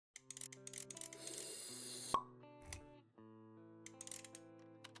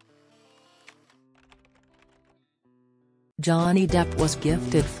Johnny Depp was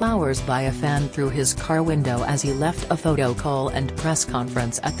gifted flowers by a fan through his car window as he left a photo call and press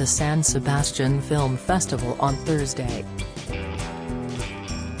conference at the San Sebastian Film Festival on Thursday.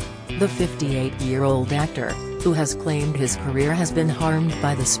 The 58-year-old actor, who has claimed his career has been harmed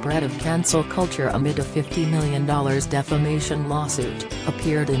by the spread of cancel culture amid a $50 million defamation lawsuit,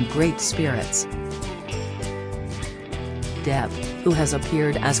 appeared in great spirits. Depp, who has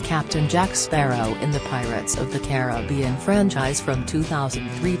appeared as Captain Jack Sparrow in the Pirates of the Caribbean franchise from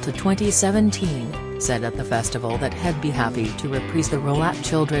 2003 to 2017, said at the festival that he'd be happy to reprise the role at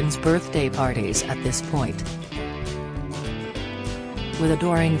children's birthday parties at this point. With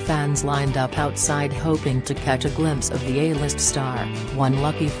adoring fans lined up outside hoping to catch a glimpse of the A-list star, one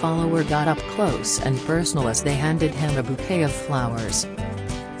lucky follower got up close and personal as they handed him a bouquet of flowers.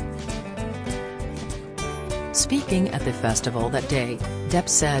 Speaking at the festival that day, Depp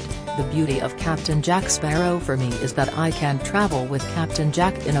said, "The beauty of Captain Jack Sparrow for me is that I can travel with Captain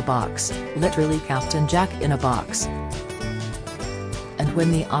Jack in a box, literally Captain Jack in a box. And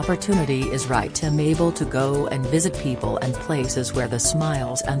when the opportunity is right, I'm able to go and visit people and places where the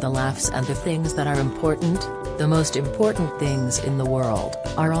smiles and the laughs and the things that are important, the most important things in the world,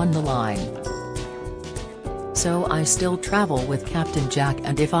 are on the line. So I still travel with Captain Jack,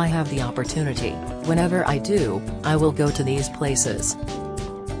 and if I have the opportunity, whenever I do, I will go to these places.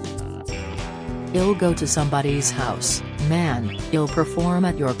 You'll go to somebody's house, man, you'll perform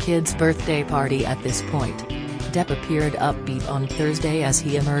at your kid's birthday party at this point." Depp appeared upbeat on Thursday as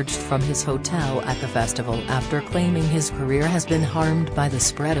he emerged from his hotel at the festival after claiming his career has been harmed by the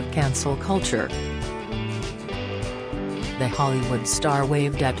spread of cancel culture. The Hollywood star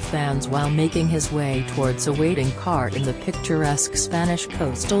waved at fans while making his way towards a waiting car in the picturesque Spanish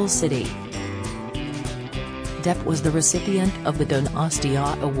coastal city. Depp was the recipient of the Don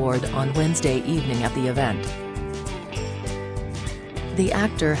Ostia Award on Wednesday evening at the event. The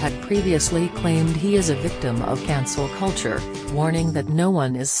actor had previously claimed he is a victim of cancel culture, warning that no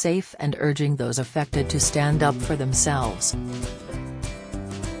one is safe and urging those affected to stand up for themselves.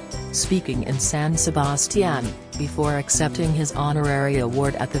 Speaking in San Sebastian, before accepting his honorary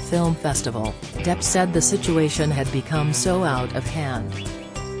award at the film festival, Depp said the situation had become so out of hand.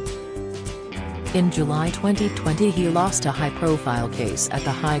 In July 2020 he lost a high-profile case at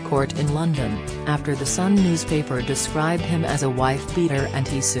the High Court in London, after the Sun newspaper described him as a wife-beater and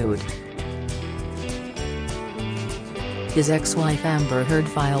he sued. His ex-wife Amber Heard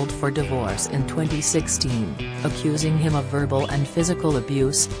filed for divorce in 2016, accusing him of verbal and physical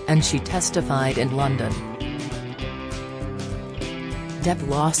abuse, and she testified in London. Depp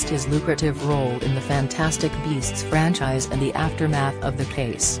lost his lucrative role in the Fantastic Beasts franchise and the aftermath of the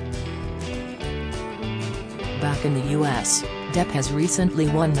case. Back in the US, Depp has recently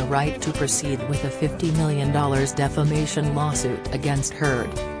won the right to proceed with a $50 million defamation lawsuit against Heard.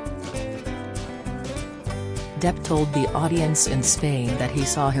 Depp told the audience in Spain that he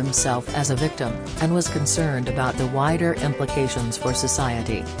saw himself as a victim, and was concerned about the wider implications for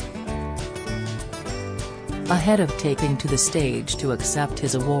society. Ahead of taking to the stage to accept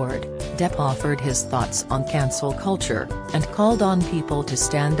his award, Depp offered his thoughts on cancel culture, and called on people to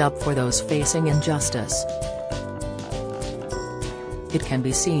stand up for those facing injustice. It can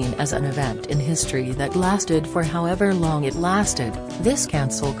be seen as an event in history that lasted for however long it lasted, this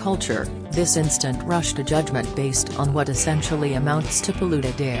cancel culture, this instant rush to judgment based on what essentially amounts to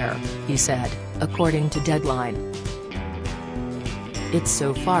polluted air, he said, according to Deadline. "It's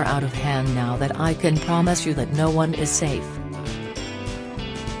so far out of hand now that I can promise you that no one is safe.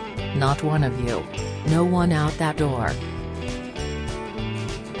 Not one of you. No one out that door.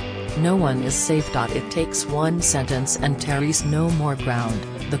 No one is safe. It takes one sentence and Terry's no more ground,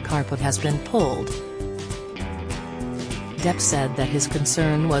 the carpet has been pulled." Depp said that his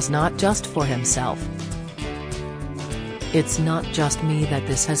concern was not just for himself. "It's not just me that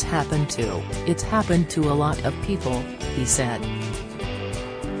this has happened to, it's happened to a lot of people," he said.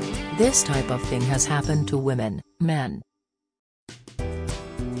 "This type of thing has happened to women, men."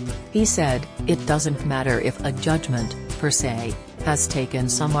 He said, "It doesn't matter if a judgment, per se, has taken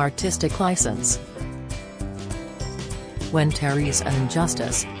some artistic license. When Terry's an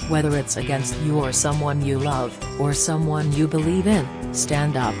injustice, whether it's against you or someone you love, or someone you believe in,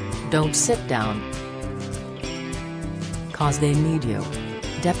 stand up, don't sit down. 'Cause they need you."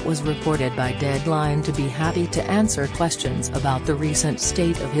 Depp was reported by Deadline to be happy to answer questions about the recent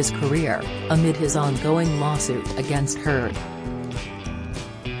state of his career, amid his ongoing lawsuit against Heard.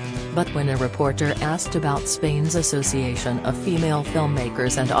 But when a reporter asked about Spain's Association of Female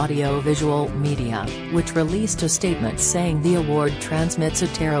Filmmakers and Audiovisual Media, which released a statement saying the award transmits a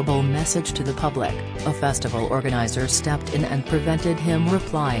terrible message to the public, a festival organizer stepped in and prevented him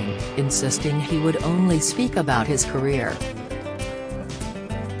replying, insisting he would only speak about his career.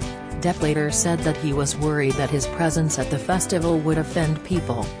 Depp later said that he was worried that his presence at the festival would offend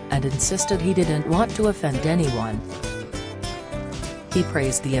people, and insisted he didn't want to offend anyone. He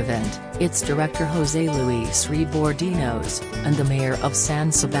praised the event, its director José Luis Rebordinos, and the mayor of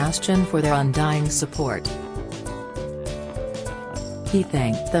San Sebastian for their undying support. He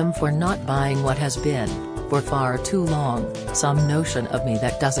thanked them for not buying what has been, for far too long, some notion of me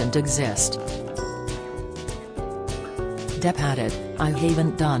that doesn't exist. Depp added, "I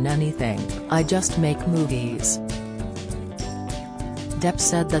haven't done anything, I just make movies." Depp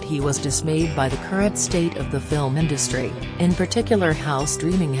said that he was dismayed by the current state of the film industry, in particular how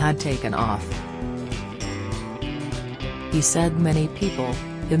streaming had taken off. He said many people,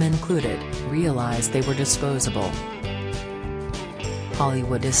 him included, realized they were disposable.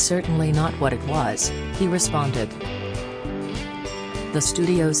 "Hollywood is certainly not what it was," he responded. The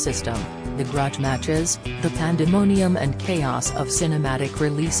studio system, the grudge matches, the pandemonium and chaos of cinematic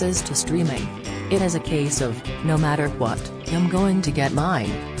releases to streaming. It is a case of, no matter what, I'm going to get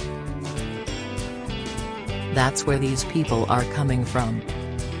mine. That's where these people are coming from.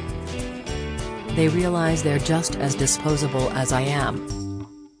 They realize they're just as disposable as I am.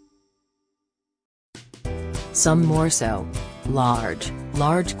 Some more so. Large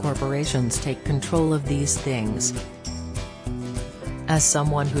corporations take control of these things. As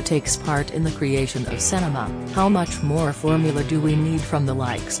someone who takes part in the creation of cinema, how much more formula do we need from the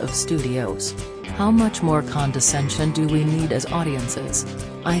likes of studios? How much more condescension do we need as audiences?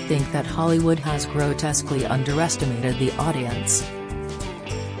 I think that Hollywood has grotesquely underestimated the audience.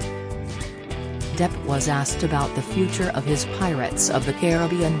 Depp was asked about the future of his Pirates of the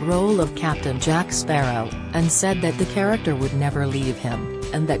Caribbean role of Captain Jack Sparrow, and said that the character would never leave him,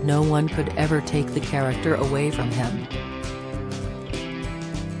 and that no one could ever take the character away from him.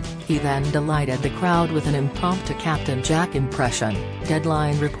 He then delighted the crowd with an impromptu Captain Jack impression,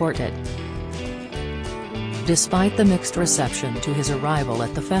 Deadline reported. Despite the mixed reception to his arrival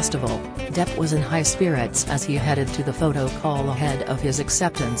at the festival, Depp was in high spirits as he headed to the photo call ahead of his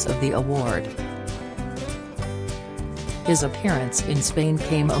acceptance of the award. His appearance in Spain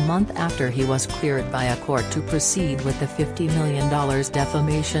came a month after he was cleared by a court to proceed with the $50 million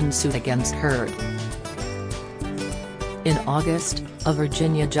defamation suit against Heard. In August, a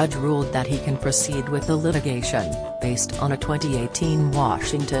Virginia judge ruled that he can proceed with the litigation, based on a 2018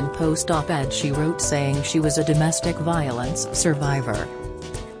 Washington Post op-ed she wrote saying she was a domestic violence survivor.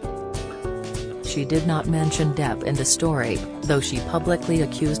 She did not mention Depp in the story, though she publicly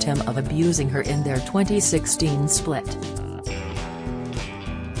accused him of abusing her in their 2016 split.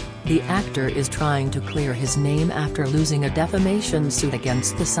 The actor is trying to clear his name after losing a defamation suit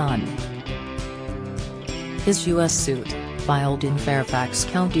against The Sun. His U.S. suit, filed in Fairfax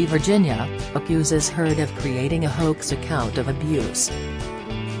County, Virginia, accuses Heard of creating a hoax account of abuse.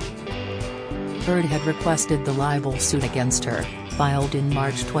 Heard had requested the libel suit against her, filed in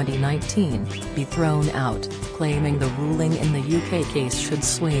March 2019, be thrown out, claiming the ruling in the UK case should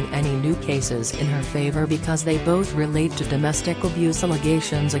swing any new cases in her favour because they both relate to domestic abuse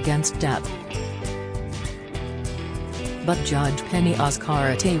allegations against Depp. But Judge Penny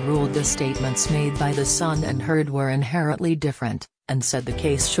Ozcarate ruled the statements made by The Sun and Heard were inherently different, and said the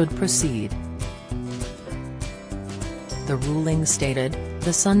case should proceed. The ruling stated,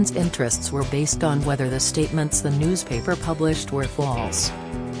 The Sun's interests were based on whether the statements the newspaper published were false.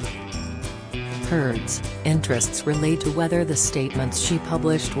 Heard's interests relate to whether the statements she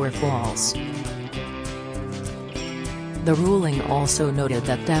published were false. The ruling also noted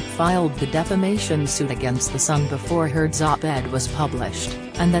that Depp filed the defamation suit against The Sun before Heard's op-ed was published,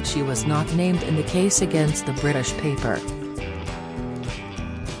 and that she was not named in the case against the British paper.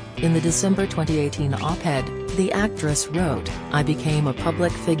 In the December 2018 op-ed, the actress wrote, "I became a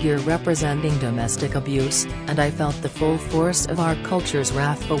public figure representing domestic abuse, and I felt the full force of our culture's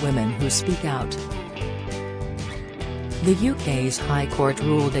wrath for women who speak out." The UK's High Court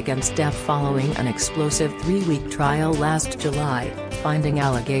ruled against Depp following an explosive 3-week trial last July, finding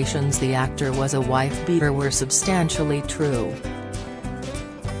allegations the actor was a wife-beater were substantially true.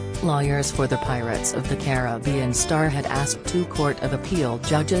 Lawyers for the Pirates of the Caribbean star had asked 2 Court of Appeal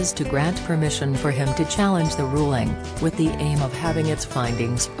judges to grant permission for him to challenge the ruling, with the aim of having its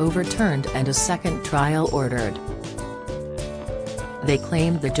findings overturned and a second trial ordered. They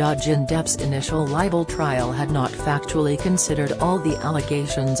claimed the judge in Depp's initial libel trial had not factually considered all the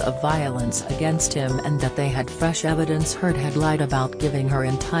allegations of violence against him and that they had fresh evidence Heard had lied about giving her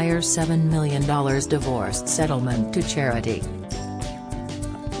entire $7 million divorce settlement to charity.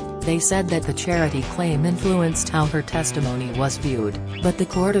 They said that the charity claim influenced how her testimony was viewed, but the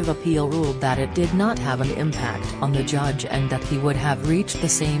Court of Appeal ruled that it did not have an impact on the judge and that he would have reached the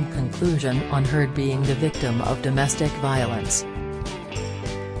same conclusion on Heard being the victim of domestic violence.